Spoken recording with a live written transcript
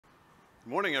Good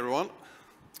morning, everyone.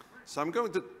 So I'm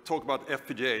going to talk about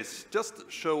FPGAs.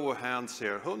 Just show of hands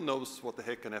here. Who knows what the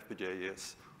heck an FPGA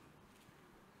is?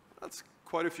 That's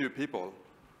quite a few people.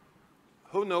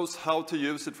 Who knows how to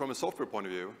use it from a software point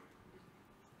of view?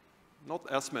 Not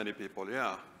as many people,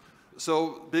 yeah.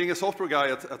 So being a software guy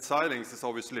at Xilinx is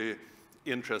obviously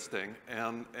interesting.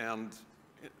 And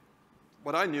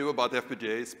what I knew about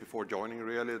FPGAs before joining,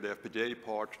 really, the FPGA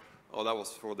part, oh, that was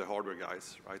for the hardware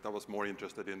guys, right? I was more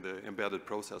interested in the embedded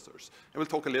processors. And we'll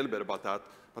talk a little bit about that,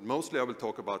 but mostly I will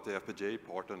talk about the FPGA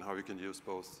part and how you can use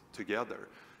both together.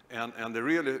 And the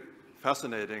really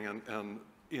fascinating and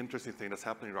interesting thing that's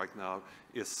happening right now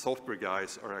is software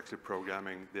guys are actually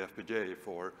programming the FPGA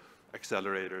for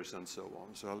accelerators and so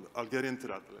on. So I'll get into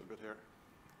that a little bit here.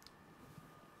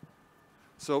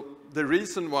 So the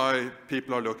reason why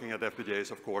people are looking at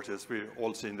FPGAs, of course, is we've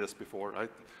all seen this before,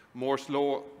 right? Moore's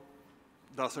law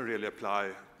doesn't really apply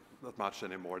that much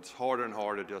anymore. It's harder and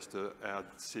harder just to add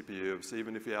CPUs.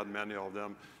 Even if you add many of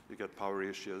them, you get power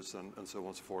issues and so on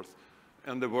and so forth.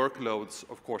 And the workloads,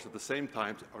 of course, at the same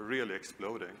time are really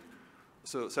exploding.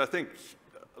 So I think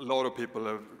a lot of people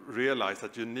have realized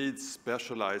that you need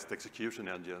specialized execution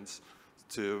engines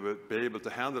to be able to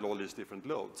handle all these different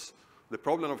loads. The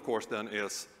problem, of course, then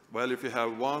is, well, if you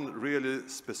have one really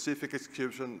specific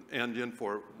execution engine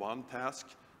for one task,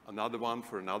 another one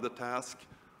for another task,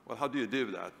 well, how do you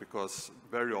do that? Because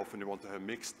very often you want to have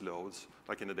mixed loads,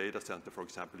 like in a data center, for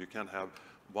example. You can't have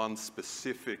one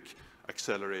specific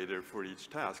accelerator for each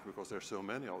task because there's so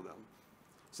many of them.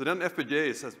 So then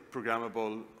FPGAs as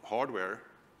programmable hardware,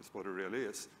 is what it really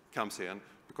is, comes in,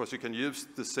 because you can use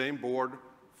the same board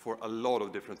for a lot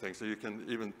of different things. So you can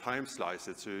even time slice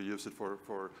it. So you use it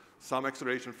for some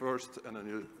acceleration first, and then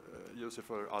you use it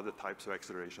for other types of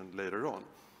acceleration later on.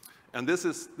 And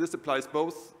this applies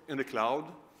both in the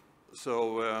cloud.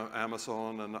 So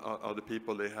Amazon and other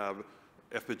people, they have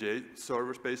FPGA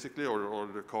servers, basically, or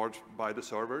the cards by the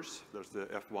servers. There's the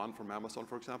F1 from Amazon,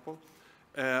 for example.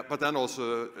 But then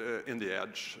also in the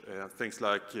edge, things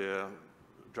like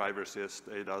driver assist,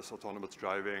 ADAS, autonomous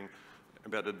driving,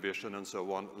 embedded vision, and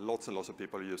so on. Lots and lots of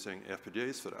people are using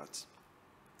FPGAs for that.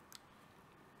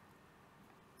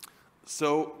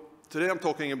 So today I'm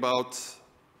talking about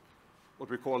what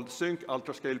we call Sync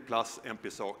UltraScale Plus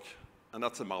MPSoC, and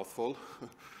that's a mouthful.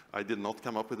 I did not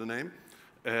come up with the name.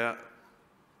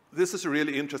 This is a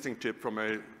really interesting chip from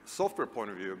a software point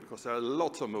of view because there are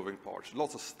lots of moving parts,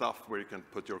 lots of stuff where you can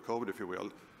put your code, if you will.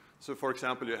 So for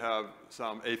example, you have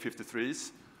some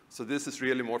A53s. So this is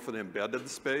really more for the embedded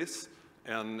space,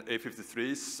 and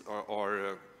A53s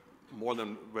are more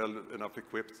than well enough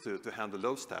equipped to handle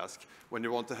those tasks. When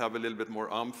you want to have a little bit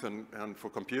more oomph and for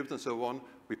compute and so on,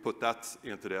 we put that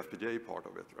into the FPGA part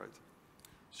of it, right?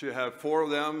 So you have 4 of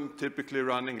them, typically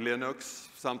running Linux.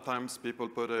 Sometimes people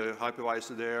put a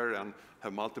hypervisor there and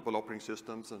have multiple operating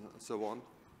systems and so on.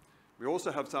 We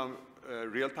also have some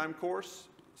real-time cores,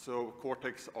 so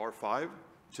Cortex R5,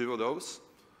 2 of those.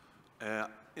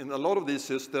 In a lot of these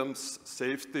systems,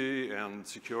 safety and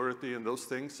security and those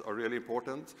things are really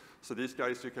important. So these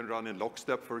guys you can run in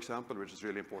lockstep, for example, which is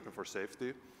really important for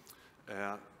safety.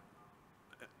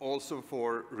 Also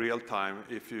for real time,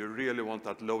 if you really want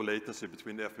that low latency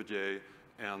between the FPGA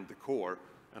and the core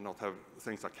and not have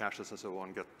things like caches and so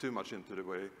on get too much into the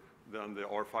way, then the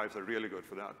R5s are really good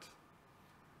for that.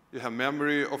 You have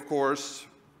memory, of course,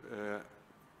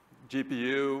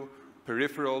 GPU,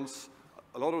 peripherals.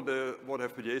 A lot of what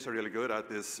FPGAs are really good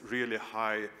at is really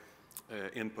high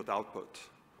input-output.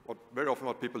 Very often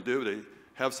what people do, they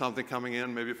have something coming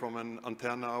in, maybe from an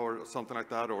antenna or something like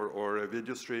that, or a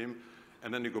video stream,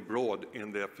 and then you go broad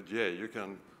in the FPGA. You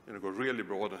can go really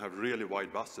broad and have really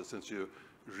wide buses since you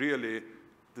really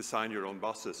design your own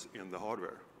buses in the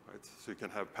hardware. Right? So you can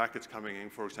have packets coming in,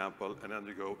 for example, and then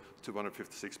you go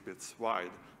 256 bits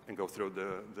wide and go through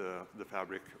the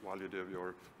fabric while you do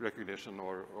your recognition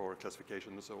or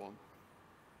classification and so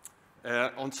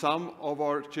on. On some of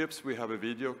our chips, we have a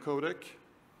video codec.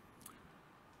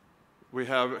 We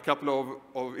have a couple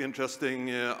of interesting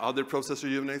other processor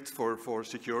units for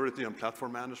security and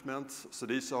platform management. So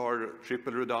these are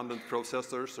triple redundant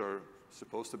processors, are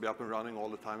supposed to be up and running all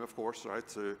the time, of course, right?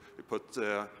 So you put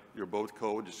your boot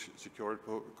code, secure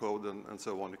code, and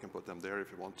so on. You can put them there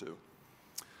if you want to.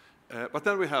 But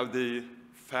then we have the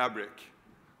fabric.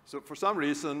 So for some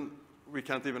reason, we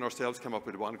can't even ourselves come up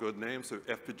with one good name. So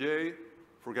FPGA,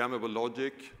 programmable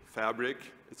logic, fabric,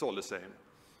 it's all the same.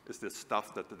 It's the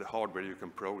stuff that the hardware you can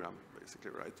program,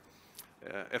 basically, right?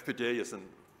 FPGA is a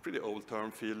pretty old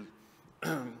term field,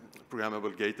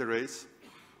 programmable gate arrays.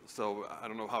 So I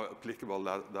don't know how applicable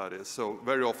that is. So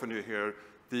very often you hear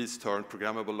these turn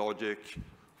programmable logic,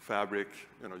 fabric,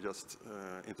 just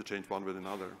interchange one with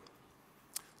another.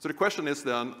 So the question is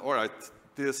then, all right,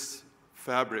 this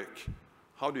fabric,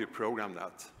 how do you program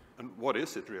that? And what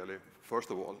is it really,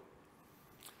 first of all?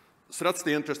 So that's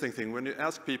the interesting thing. When you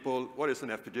ask people, what is an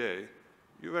FPGA?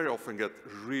 You very often get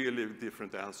really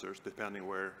different answers depending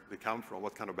where they come from,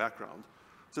 what kind of background.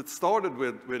 So it started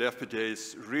with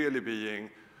FPGAs really being,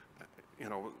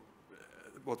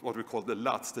 what we call the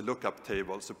LUTs, the lookup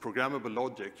tables, so programmable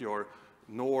logic, your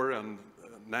NOR and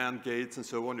NAND gates and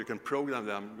so on, you can program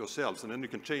them yourselves, and then you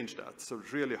can change that. So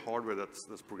it's really hardware that's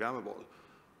programmable.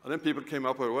 And then people came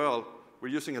up with, well, we're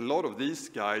using a lot of these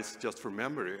guys just for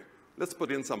memory. Let's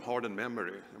put in some hardened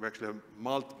memory. We actually have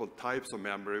multiple types of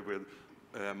memory with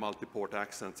multi-port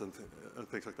accents and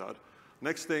things like that.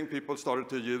 Next thing, people started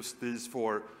to use these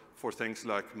for things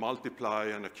like multiply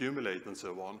and accumulate and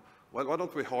so on. Well, why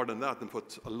don't we harden that and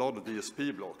put a lot of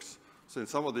DSP blocks? So in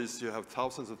some of these, you have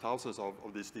thousands and thousands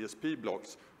of these DSP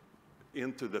blocks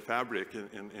into the fabric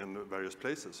in various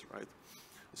places, right?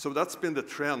 So that's been the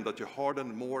trend, that you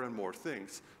harden more and more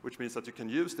things, which means that you can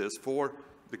use this for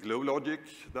the glow logic.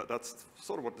 That's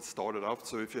sort of what it started out.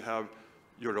 So if you have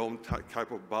your own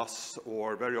type of bus,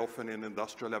 or very often in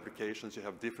industrial applications, you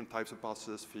have different types of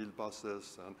buses, field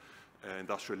buses, and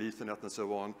industrial Ethernet, and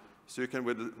so on. So you can,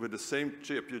 with the same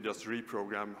chip, you just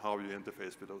reprogram how you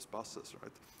interface with those buses,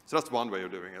 right? So that's one way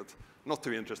of doing it. Not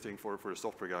too interesting for a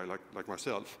software guy like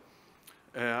myself.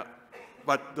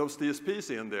 But those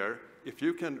DSPs in there, if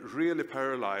you can really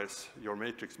parallelize your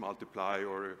matrix multiply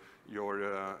or your,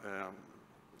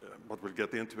 what we'll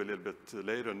get into a little bit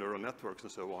later, neural networks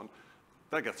and so on,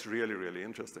 that gets really, really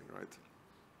interesting, right?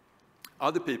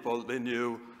 Other people, they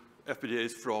knew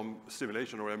FPGAs from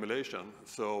simulation or emulation.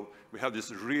 So we have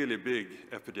these really big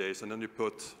FPGAs, and then you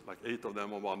put like 8 of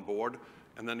them on one board,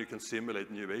 and then you can simulate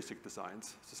new ASIC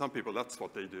designs. So some people, that's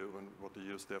what they do and what they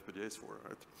use the FPGAs for,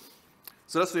 right?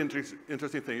 So that's the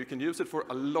interesting thing. You can use it for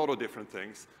a lot of different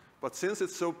things. But since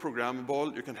it's so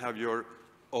programmable, you can have your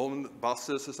own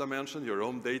buses, as I mentioned, your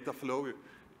own data flow.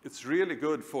 It's really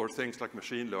good for things like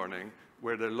machine learning,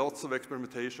 where there are lots of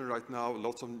experimentation right now,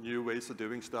 lots of new ways of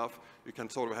doing stuff. You can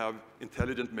sort of have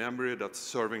intelligent memory that's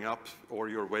serving up or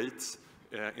your weights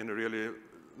in a really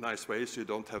nice way, so you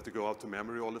don't have to go out to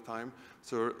memory all the time.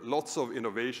 So lots of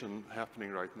innovation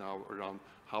happening right now around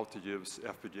how to use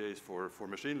FPGAs for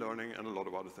machine learning and a lot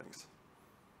of other things.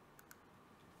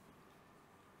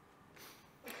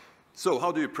 So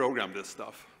how do you program this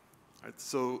stuff? Right,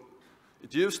 so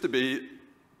it used to be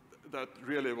that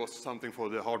really was something for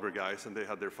the hardware guys, and they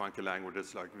had their funky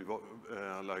languages like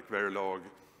Verilog,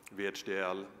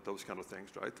 VHDL, those kind of things,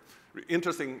 right?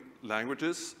 Interesting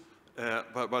languages,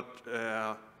 but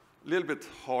a little bit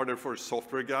harder for a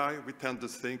software guy. We tend to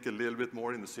think a little bit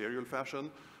more in the serial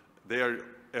fashion. There,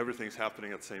 everything's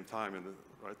happening at the same time,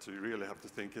 right? So you really have to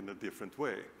think in a different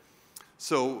way.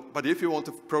 So, but if you want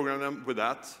to program them with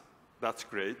that, that's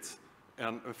great.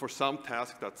 And for some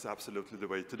tasks, that's absolutely the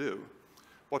way to do.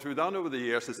 What we've done over the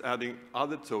years is adding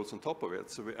other tools on top of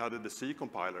it. So we added the C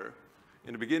compiler.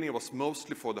 In the beginning, it was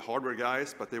mostly for the hardware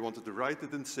guys, but they wanted to write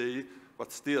it in C,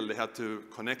 but still they had to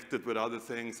connect it with other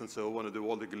things and so on, and do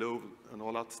all the glue and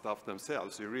all that stuff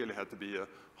themselves. So you really had to be a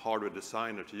hardware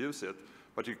designer to use it.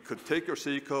 But you could take your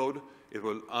C code, it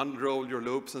will unroll your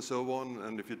loops and so on,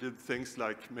 and if you did things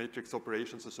like matrix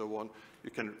operations and so on,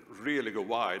 you can really go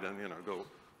wide and go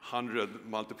 100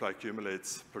 multiply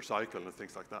accumulates per cycle and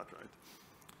things like that, right?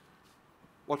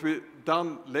 What we've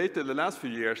done later, the last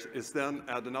few years, is then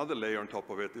add another layer on top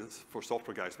of it for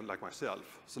software guys like myself.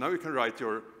 So now you can write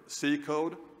your C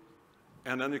code,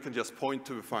 and then you can just point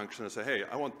to a function and say, hey,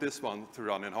 I want this one to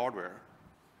run in hardware.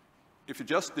 If you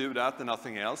just do that and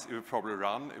nothing else, it will probably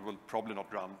run. It will probably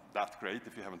not run that great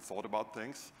if you haven't thought about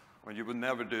things. I mean, you would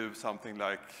never do something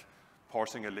like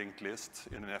parsing a linked list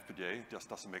in an FPGA. It just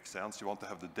doesn't make sense. You want to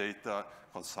have the data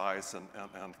concise and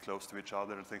close to each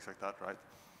other and things like that, right?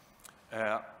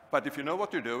 But if you know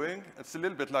what you're doing, it's a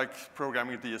little bit like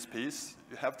programming DSPs.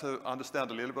 You have to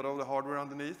understand a little bit of the hardware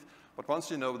underneath. But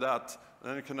once you know that,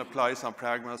 then you can apply some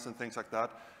pragmas and things like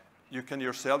that. You can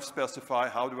yourself specify,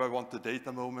 how do I want the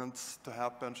data movements to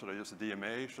happen? Should I use a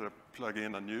DMA? Should I plug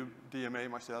in a new DMA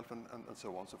myself? And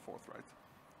so on and so forth, right?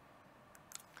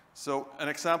 So an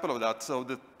example of that, so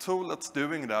the tool that's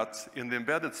doing that in the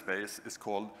embedded space is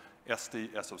called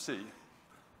ST-SoC.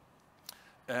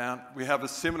 And we have a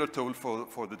similar tool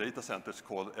for the data centers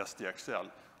called SDXL.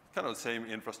 Kind of the same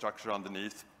infrastructure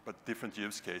underneath, but different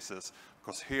use cases.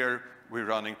 Because here, we're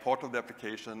running part of the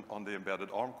application on the embedded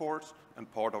ARM cores and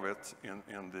part of it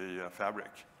in the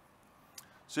fabric.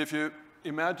 So if you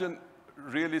imagine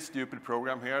really stupid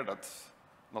program here that's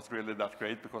not really that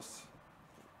great because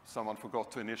someone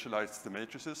forgot to initialize the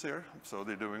matrices here. So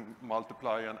they're doing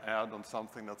multiply and add on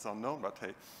something that's unknown, but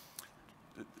hey,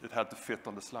 it had to fit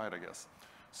on the slide, I guess.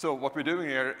 So what we're doing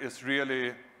here is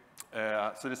really,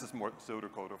 so this is more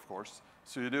pseudocode, of course.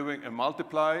 So you're doing a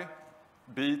multiply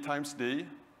B times D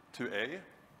to A,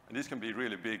 and these can be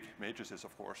really big matrices,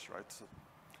 of course, right? So,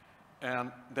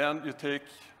 and then you take,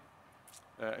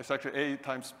 it's actually A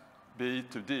times B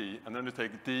to D, and then you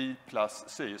take D plus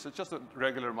C. So it's just a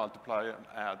regular multiply and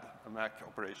add, a MAC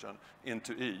operation,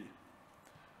 into E.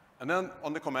 And then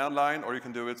on the command line, or you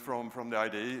can do it from the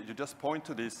IDE, you just point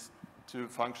to these two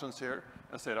functions here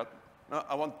and say that, no,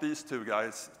 I want these two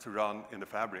guys to run in the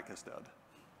fabric instead.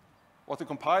 What the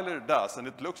compiler does, and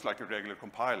it looks like a regular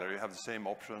compiler, you have the same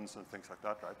options and things like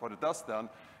that, right? What it does then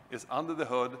is under the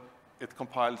hood, it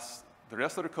compiles the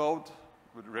rest of the code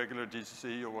with regular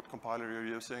GCC or what compiler you're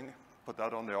using, put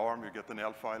that on the ARM, you get an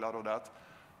L file out of that.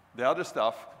 The other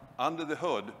stuff, under the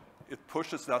hood, it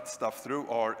pushes that stuff through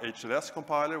our HLS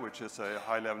compiler, which is a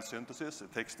high-level synthesis.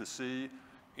 It takes the C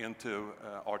into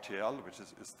RTL, which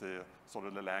is the sort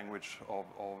of the language of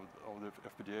the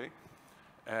FPGA.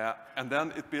 And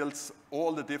then it builds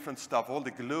all the different stuff, all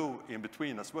the glue in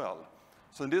between as well.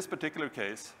 So in this particular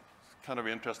case, it's kind of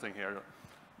interesting here,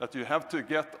 that you have to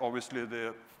get, obviously,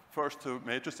 the first two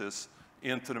matrices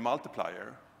into the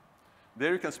multiplier.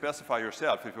 There you can specify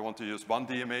yourself if you want to use one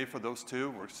DMA for those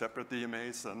two, or separate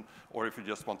DMAs, or if you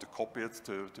just want to copy it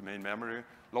to main memory,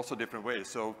 lots of different ways.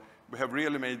 So we have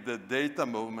really made the data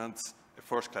movements a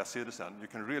first-class citizen. You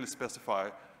can really specify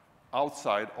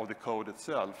outside of the code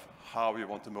itself how you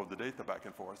want to move the data back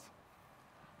and forth.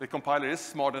 The compiler is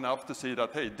smart enough to see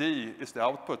that, hey, D is the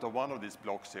output of one of these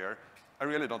blocks here. I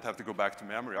really don't have to go back to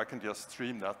memory. I can just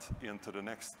stream that into the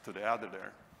next, to the adder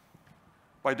there.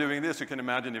 By doing this, you can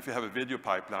imagine if you have a video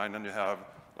pipeline and you have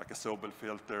like a Sobel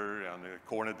filter and a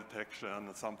corner detection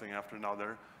and something after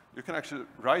another, you can actually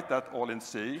write that all in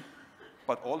C,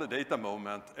 but all the data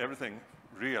movement, everything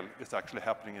real is actually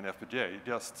happening in FPGA,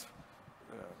 just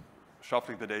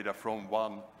shuffling the data from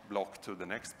one block to the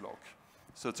next block.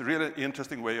 So it's a really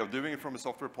interesting way of doing it from a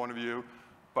software point of view,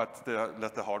 but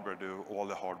let the hardware do all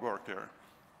the hard work there.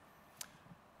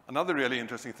 Another really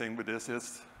interesting thing with this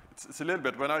is, it's a little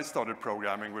bit, when I started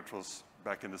programming, which was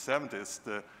back in the 70s,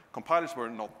 the compilers were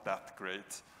not that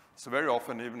great. So very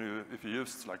often, even if you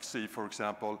used like C, for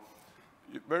example,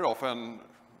 very often,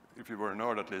 if you were a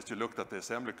nerd at least, you looked at the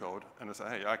assembly code and you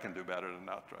said, hey, I can do better than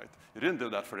that, right? You didn't do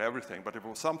that for everything, but if it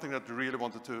was something that you really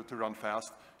wanted to run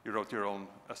fast, you wrote your own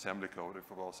assembly code, if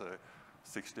it was a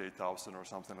 68,000 or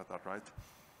something like that, right?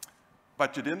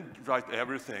 But you didn't write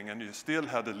everything, and you still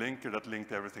had a linker that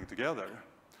linked everything together.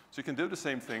 So you can do the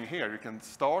same thing here. You can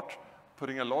start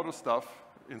putting a lot of stuff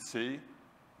in C,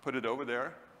 put it over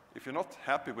there. If you're not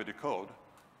happy with the code,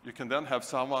 you can then have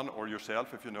someone, or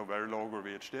yourself, if you know Verilog or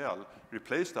VHDL,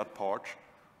 replace that part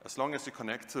as long as you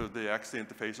connect to the axis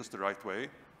interfaces the right way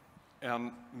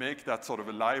and make that sort of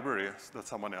a library that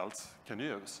someone else can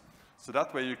use. So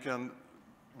that way you can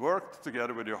work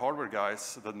together with your hardware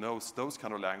guys that knows those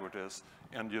kind of languages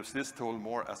and use this tool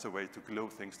more as a way to glue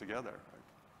things together.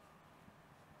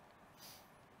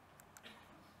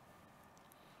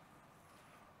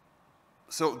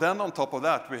 So then on top of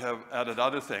that, we have added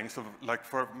other things. So like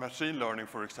for machine learning,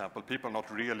 for example, people are not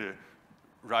really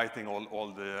writing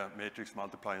all the matrix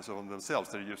multiply and so on themselves.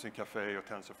 They're using Caffe or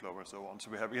TensorFlow and so on. So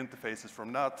we have interfaces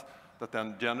from that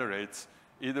then generates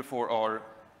either for our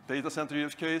data center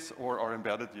use case or our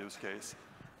embedded use case.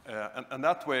 And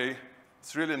that way,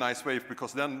 it's really a nice way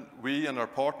because then we and our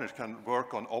partners can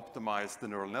work on optimize the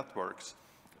neural networks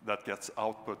that gets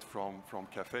output from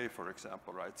Caffe, for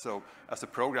example, right? So as a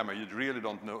programmer, you really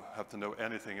don't have to know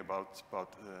anything about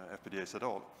FPGAs at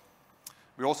all.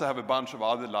 We also have a bunch of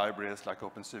other libraries like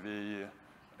OpenCV,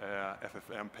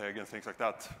 FFmpeg, and things like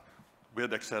that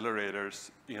with accelerators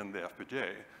in the FPGA.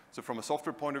 So from a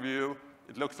software point of view,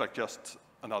 it looks like just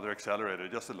another accelerator,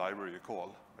 just a library you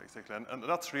call, basically. And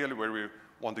that's really where we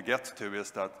want to get to,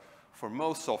 is that for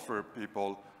most software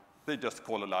people, they just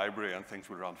call a library and things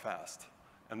will run fast.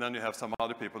 And then you have some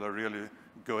other people that are really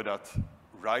good at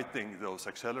writing those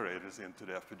accelerators into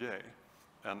the FPGA.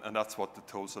 And that's what the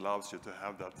tools allows you to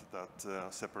have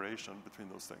that separation between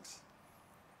those things.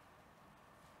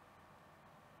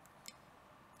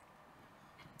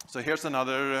 So here's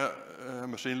another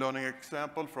machine learning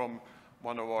example from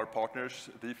one of our partners,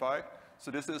 DeFi.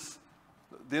 So this is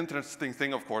the interesting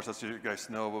thing, of course, as you guys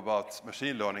know about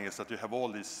machine learning, is that you have all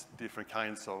these different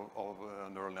kinds of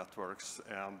neural networks,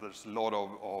 and there's a lot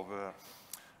of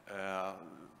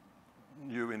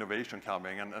new innovation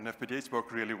coming, and FPGAs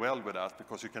work really well with that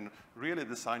because you can really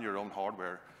design your own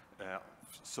hardware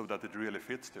so that it really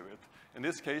fits to it. In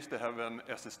this case, they have an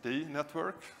SSD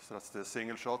network, so that's the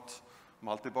single-shot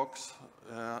multi-box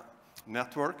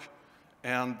network.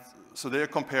 And so they're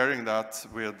comparing that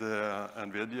with the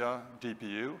NVIDIA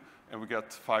GPU, and we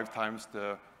get 5 times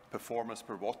the performance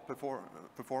per watt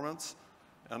performance.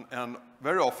 And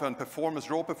very often,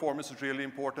 raw performance is really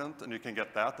important, and you can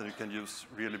get that, and you can use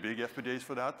really big FPGAs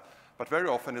for that. But very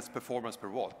often, it's performance per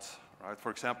watt, right?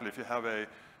 For example, if you have a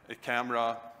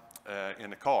camera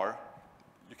in a car,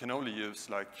 you can only use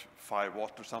like 5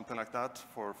 watt or something like that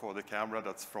for the camera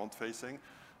that's front-facing.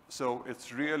 So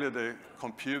it's really the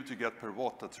compute you get per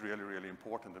watt that's really, really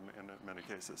important in many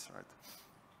cases, right?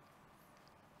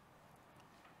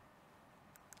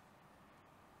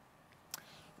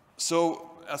 So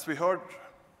as we heard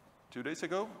 2 days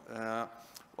ago,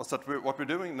 what we're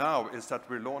doing now is that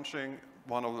we're launching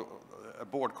a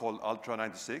board called Ultra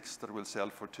 96 that will sell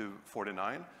for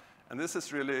 $249. And this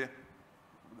is really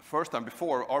the first time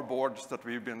before. Our boards that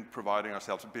we've been providing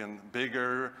ourselves have been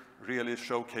bigger, really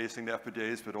showcasing the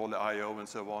FPGAs with all the I/O and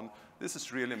so on. This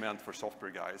is really meant for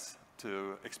software guys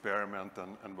to experiment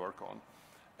and work on.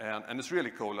 And it's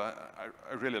really cool. I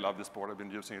really love this board. I've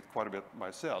been using it quite a bit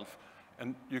myself.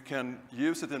 And you can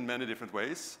use it in many different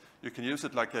ways. You can use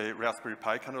it like a Raspberry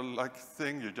Pi kind of like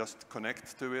thing. You just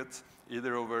connect to it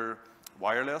either over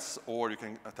wireless, or you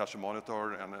can attach a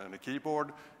monitor and a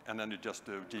keyboard, and then you just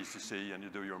do GCC and you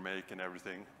do your make and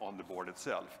everything on the board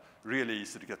itself. Really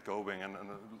easy to get going, and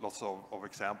lots of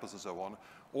examples and so on.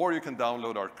 Or you can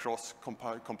download our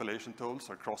cross-compilation tools,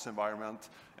 our cross-environment,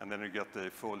 and then you get the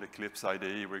full Eclipse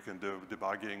IDE where you can do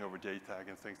debugging over JTAG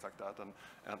and things like that. And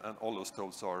all those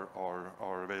tools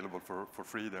are available for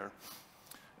free there.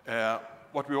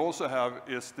 What we also have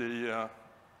is the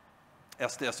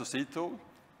SD-SoC tool.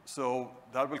 So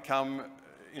that will come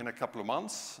in a couple of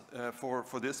months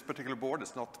for this particular board.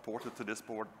 It's not ported to this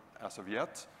board as of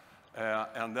yet.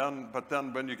 But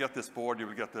then when you get this board, you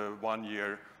will get a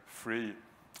 1-year free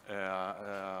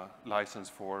license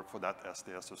for that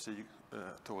SD-SoC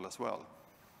tool as well.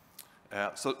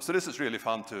 So this is really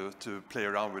fun to play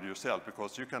around with yourself,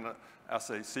 because you can, as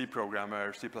a C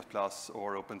programmer, C++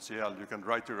 or OpenCL, you can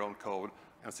write your own code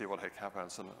and see what the heck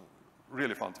happens, and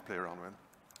really fun to play around with.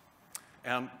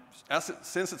 And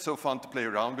since it's so fun to play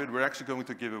around with, we're actually going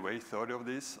to give away 30 of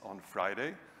these on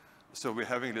Friday. So we're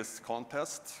having this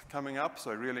contest coming up, so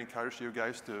I really encourage you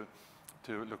guys to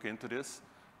look into this.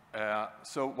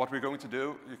 So what we're going to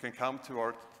do, you can come to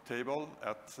our table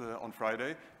on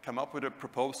Friday, come up with a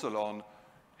proposal on,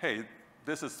 hey,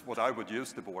 this is what I would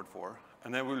use the board for.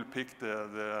 And then we'll pick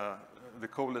the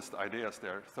coolest ideas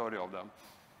there, 30 of them.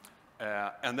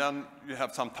 And then you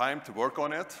have some time to work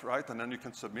on it, right? And then you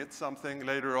can submit something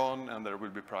later on, and there will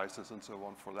be prizes and so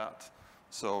on for that.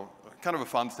 So kind of a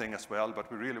fun thing as well,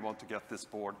 but we really want to get this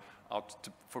board out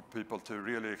for people to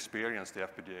really experience the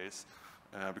FPGAs,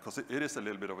 because it is a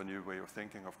little bit of a new way of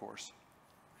thinking, of course.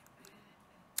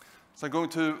 So I'm going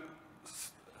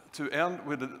to end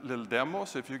with a little demo,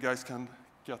 so if you guys can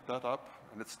get that up,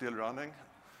 and it's still running.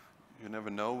 You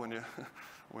never know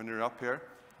when you're up here.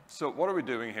 So what are we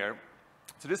doing here?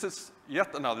 So this is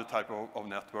yet another type of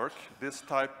network. This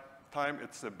time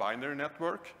it's a binary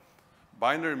network.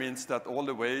 Binary means that all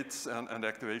the weights and the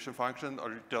activation function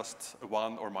are just a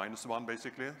 1 or -1,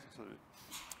 basically.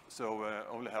 So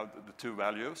only have the 2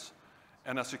 values.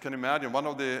 And as you can imagine, one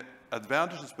of the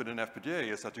advantages with an FPGA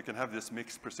is that you can have this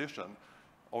mixed precision.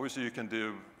 Obviously, you can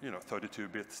do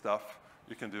 32-bit stuff.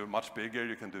 You can do much bigger.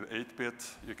 You can do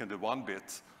 8-bit. You can do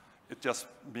 1-bit. It just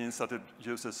means that it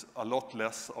uses a lot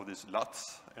less of these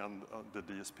LUTs and the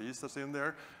DSPs that's in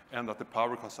there, and that the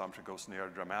power consumption goes near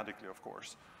dramatically, of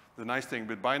course. The nice thing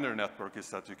with binary network is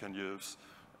that you can use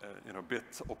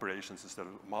bit operations instead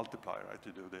of multiply, right?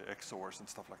 You do the XORs and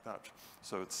stuff like that.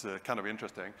 So it's kind of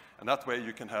interesting. And that way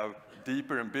you can have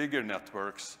deeper and bigger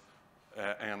networks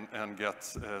and get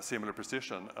similar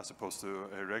precision as opposed to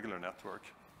a regular network.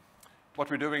 What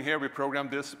we're doing here, we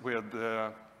programmed this with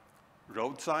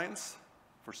road signs.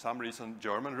 For some reason,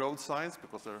 German road signs,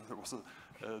 because there was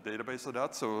a database of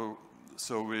that.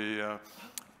 So we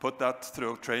put that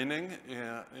through training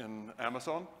in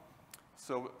Amazon.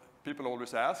 So people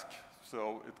always ask.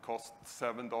 So it costs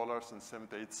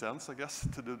 $7.78, I guess,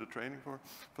 to do the training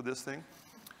for this thing.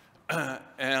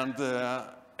 And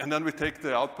then we take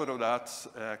the output of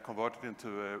that, convert it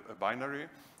into a binary,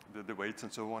 the weights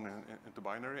and so on into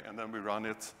binary, and then we run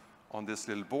it on this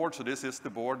little board. So this is the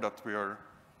board that we are,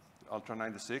 Ultra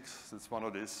 96. It's one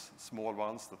of these small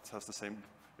ones that has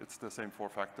it's the same form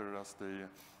factor as the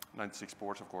 96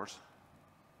 boards, of course.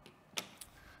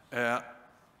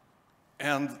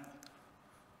 And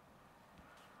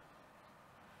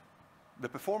the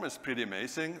performance is pretty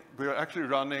amazing. We are actually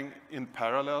running in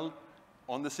parallel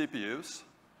on the CPUs.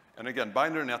 And again,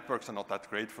 binary networks are not that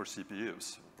great for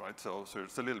CPUs, right? So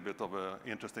it's a little bit of an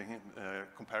interesting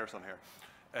comparison here.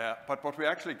 But what we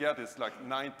actually get is like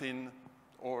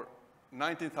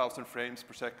 19,000 frames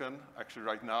per second. Actually,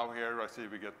 right now here, I see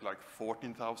we get like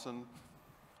 14,000.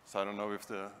 So I don't know if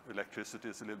the electricity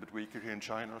is a little bit weaker here in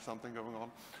China or something going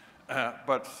on.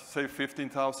 But say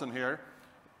 15,000 here,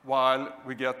 while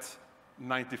we get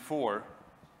 94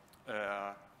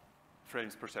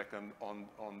 frames per second on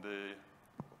the,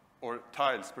 or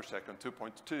tiles per second,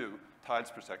 2.2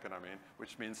 tiles per second, I mean,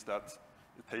 which means that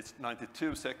it takes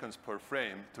 92 seconds per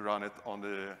frame to run it on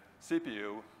the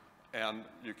CPU, and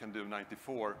you can do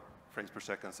 94 frames per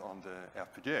second on the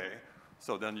FPGA.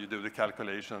 So then you do the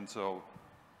calculation. So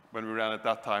when we ran at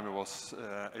that time, it was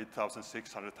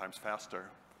 8,600 times faster,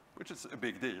 which is a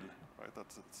big deal, right?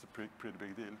 It's a pretty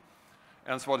big deal.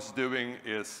 And so what it's doing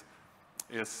is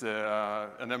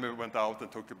and then we went out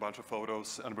and took a bunch of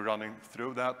photos, and we're running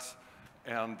through that.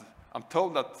 And I'm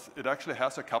told that it actually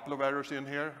has a couple of errors in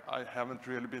here. I haven't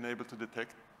really been able to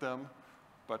detect them,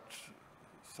 but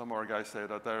some of our guys say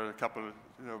that there are a couple, you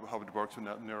know, how it works with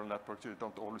neural networks, you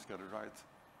don't always get it right.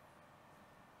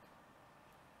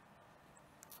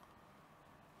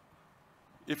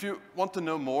 If you want to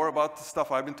know more about the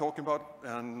stuff I've been talking about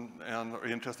and are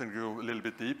interested in go a little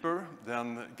bit deeper,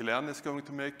 then Glenn is going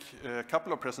to make a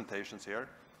couple of presentations here.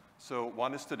 So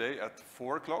one is today at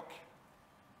 4 o'clock,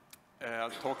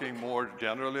 talking more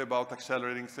generally about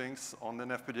accelerating things on an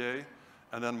FPGA,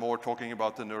 and then more talking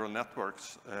about the neural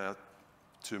networks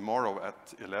tomorrow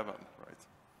at 11, right?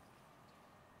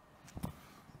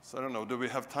 So I don't know, do we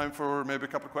have time for maybe a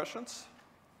couple of questions?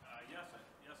 Yes, I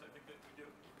think that we do.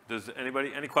 Does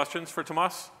anybody, any questions for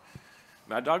Tomas?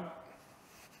 Mad Dog?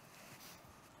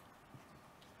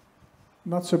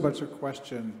 Not so much a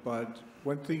question, but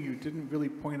one thing you didn't really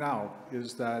point out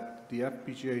is that the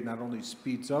FPGA not only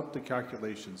speeds up the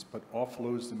calculations, but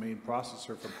offloads the main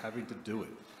processor from having to do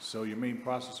it. So your main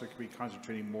processor can be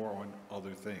concentrating more on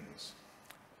other things.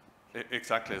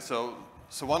 Exactly. So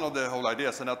one of the whole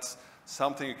ideas, and that's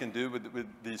something you can do with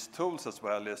these tools as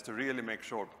well, is to really make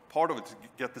sure, part of it to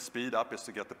get the speed up is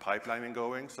to get the pipelining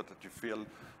going so that you feel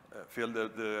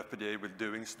the FPGA with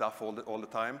doing stuff all the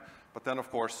time. But then,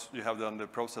 of course, you have then the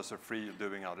processor free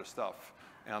doing other stuff.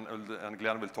 And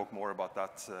Glenn will talk more about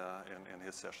that in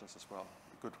his sessions as well.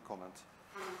 Good comment.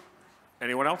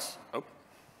 Anyone else? Oh.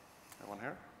 Anyone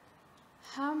here?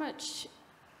 How much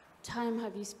time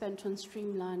have you spent on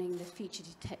streamlining the feature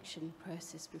detection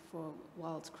process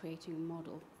whilst creating a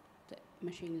model, the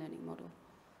machine learning model?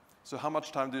 So how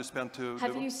much time do you spend to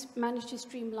Have you managed to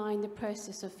streamline the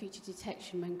process of feature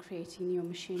detection when creating your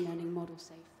machine learning model,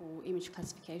 say, for image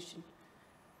classification?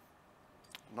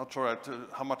 Not sure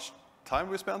how much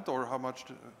time we spent or how much...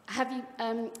 Have you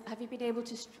been able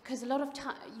to, because a lot of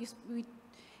time,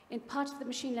 in part of the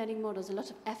machine learning models, a lot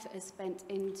of effort is spent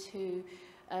into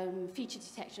feature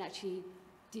detection, actually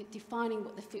defining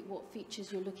what features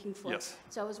you're looking for. Yes.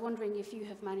 So I was wondering if you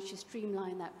have managed to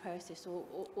streamline that process, or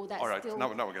that's all right, still...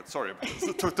 now we get, sorry,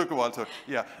 it took a while to,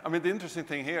 yeah. I mean, the interesting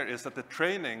thing here is that the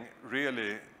training,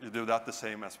 really, you do that the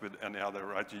same as with any other,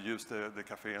 right? You use the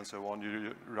cafe and so on,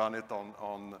 you run it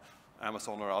on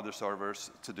Amazon or other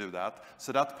servers to do that.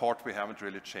 So that part we haven't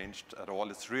really changed at all.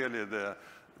 It's really the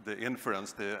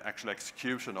inference, the actual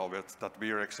execution of it that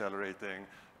we are accelerating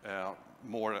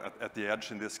more at the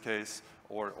edge in this case,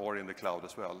 or in the cloud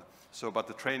as well. So, but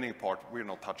the training part, we're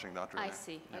not touching that really. I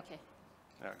see, yeah. okay.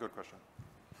 Yeah, good question.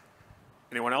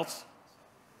 Anyone else?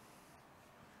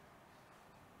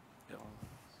 Yeah.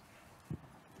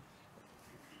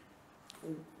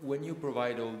 When you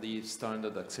provide all the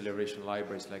standard acceleration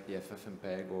libraries like the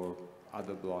FFmpeg or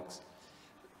other blocks,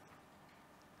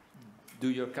 do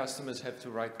your customers have to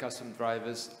write custom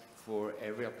drivers for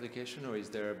every application, or is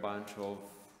there a bunch of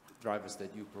drivers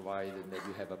that you provide and that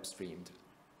you have upstreamed?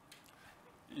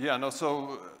 Yeah, no,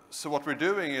 so what we're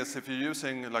doing is if you're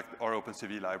using like our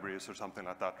OpenCV libraries or something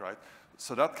like that, right?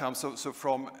 So that comes, so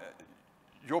from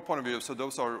your point of view, so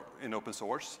those are in open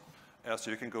source,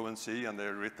 so you can go and see, and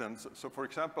they're written. So for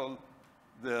example,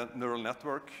 the neural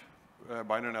network,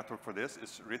 binary network for this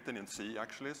is written in C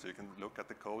actually, so you can look at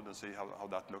the code and see how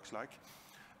that looks like.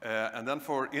 And then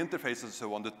for interfaces and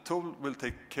so on, the tool will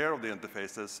take care of the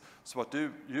interfaces. So what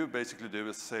you basically do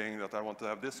is saying that I want to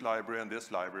have this library and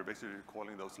this library, basically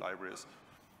calling those libraries.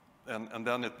 And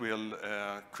then it will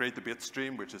create the bit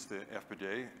stream, which is the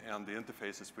FPGA, and the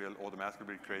interfaces will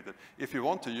automatically be created. If you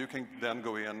want to, you can then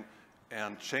go in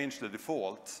and change the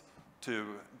default to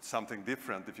something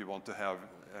different if you want to have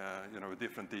a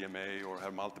different DMA or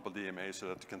have multiple DMAs so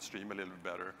that you can stream a little bit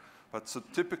better. But so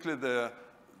typically the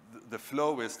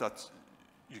flow is that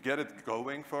you get it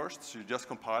going first, so you just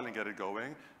compile and get it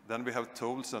going. Then we have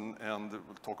tools, and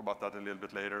we'll talk about that a little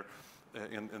bit later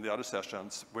in the other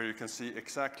sessions, where you can see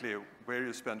exactly where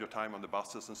you spend your time on the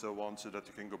buses and so on, so that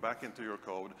you can go back into your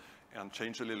code and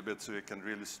change a little bit so you can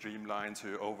really streamline, so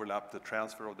you overlap the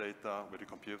transfer of data with the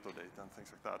compute of data and things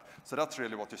like that. So that's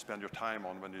really what you spend your time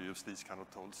on when you use these kind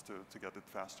of tools to get it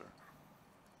faster.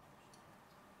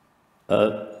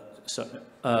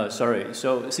 Sorry,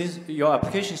 so since your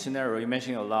application scenario, you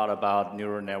mentioned a lot about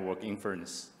neural network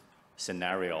inference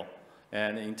scenario.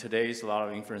 And in today's a lot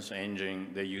of inference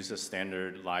engine, they use the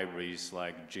standard libraries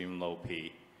like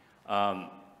GMLOP.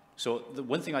 So the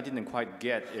one thing I didn't quite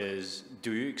get is,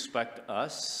 do you expect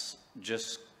us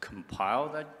just compile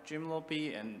that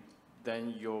GMLOP and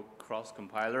then your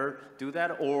cross-compiler do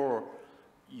that, or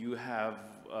you have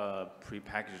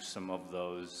prepackaged some of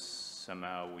those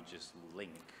somehow we just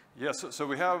link? Yes, so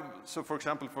we have, so for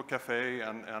example, for Café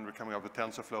and we're coming up with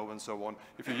TensorFlow and so on,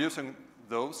 if you're using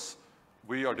those,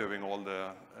 we are doing all the,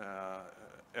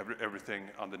 everything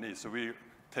underneath. So we're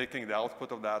taking the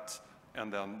output of that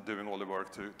and then doing all the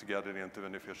work to get it into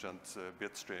an efficient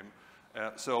bit stream.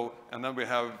 And then we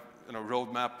have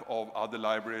roadmap of other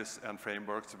libraries and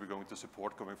frameworks that we're going to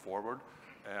support going forward.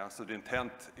 So the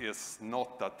intent is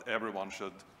not that everyone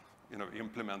should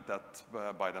implement that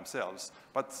by themselves.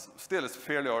 But still, it's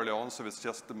fairly early on, so it's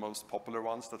just the most popular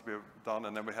ones that we've done.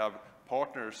 And then we have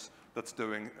partners that's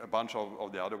doing a bunch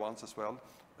of the other ones as well.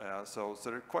 So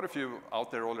there are quite a few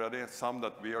out there already, some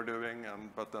that we are doing,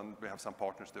 but then we have some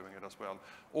partners doing it as well.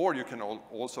 Or you can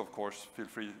also, of course, feel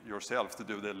free yourself to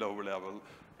do the lower level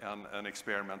and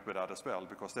experiment with that as well,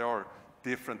 because there are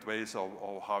different ways of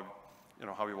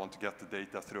how you want to get the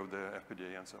data through the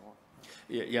FPGA and so on.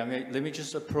 Yeah, let me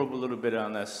just probe a little bit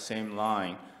on that same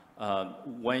line.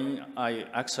 When I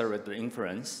accelerate the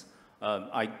inference,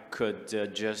 I could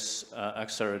just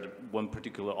accelerate one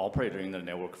particular operator in the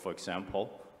network, for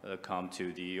example,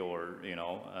 COM2D or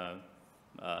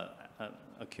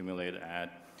accumulate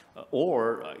add,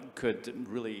 or I could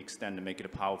really extend and make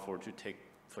it powerful to take,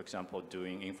 for example,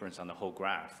 doing inference on the whole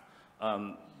graph.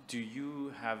 Do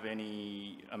you have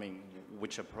any,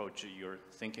 which approach you're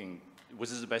thinking,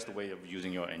 which is the best way of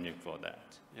using your engine for that?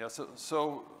 Yeah,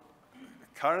 so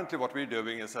currently what we're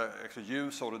doing is actually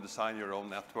you sort of design your own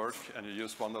network and you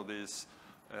use one of these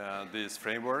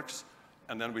frameworks,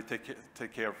 and then we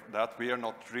take care of that. We are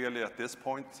not really at this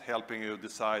point helping you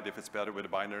decide if it's better with a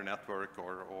binary network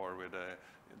or with a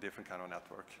different kind of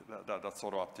network. That's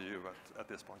sort of up to you at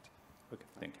this point. Okay,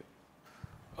 thank you.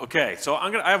 Okay, so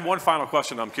I have one final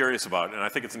question I'm curious about, and I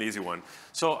think it's an easy one.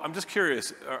 So I'm just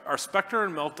curious, are Spectre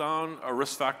and Meltdown a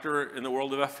risk factor in the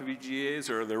world of FPGAs,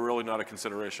 or are they really not a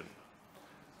consideration?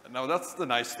 Now, that's the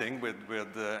nice thing with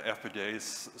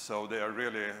FPGAs. So they are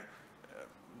really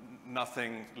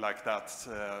nothing like that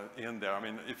in there.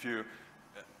 If you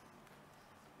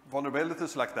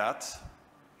vulnerabilities like that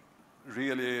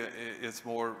really is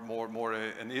more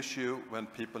an issue when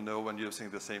people know when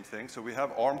using the same thing. So we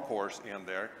have ARM cores in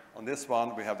there. On this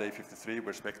one, we have the A53,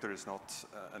 where Spectre is not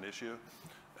an issue.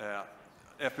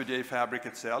 FPGA fabric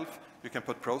itself, you can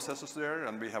put processors there,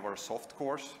 and we have our soft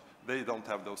cores. They don't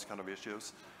have those kind of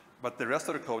issues. But the rest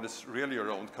of the code is really your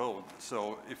own code.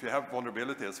 So if you have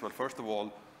vulnerabilities, well, first of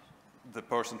all, the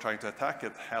person trying to attack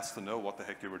it has to know what the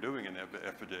heck you were doing in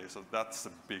FPGA. So that's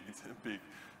a big,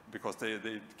 because they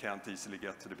can't easily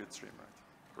get to the bit stream,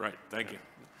 right? Right, thank you.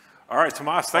 All right,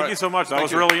 Tomas, thank you so much. That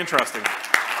was really interesting.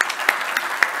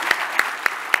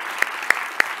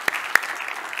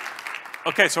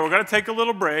 Okay, so we're going to take a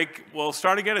little break. We'll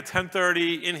start again at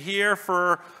 10:30 in here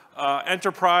for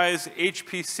enterprise,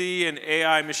 HPC, and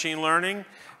AI machine learning,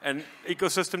 and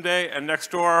ecosystem day, and next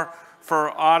door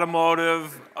for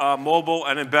automotive, mobile,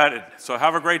 and embedded. So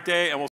have a great day, and we'll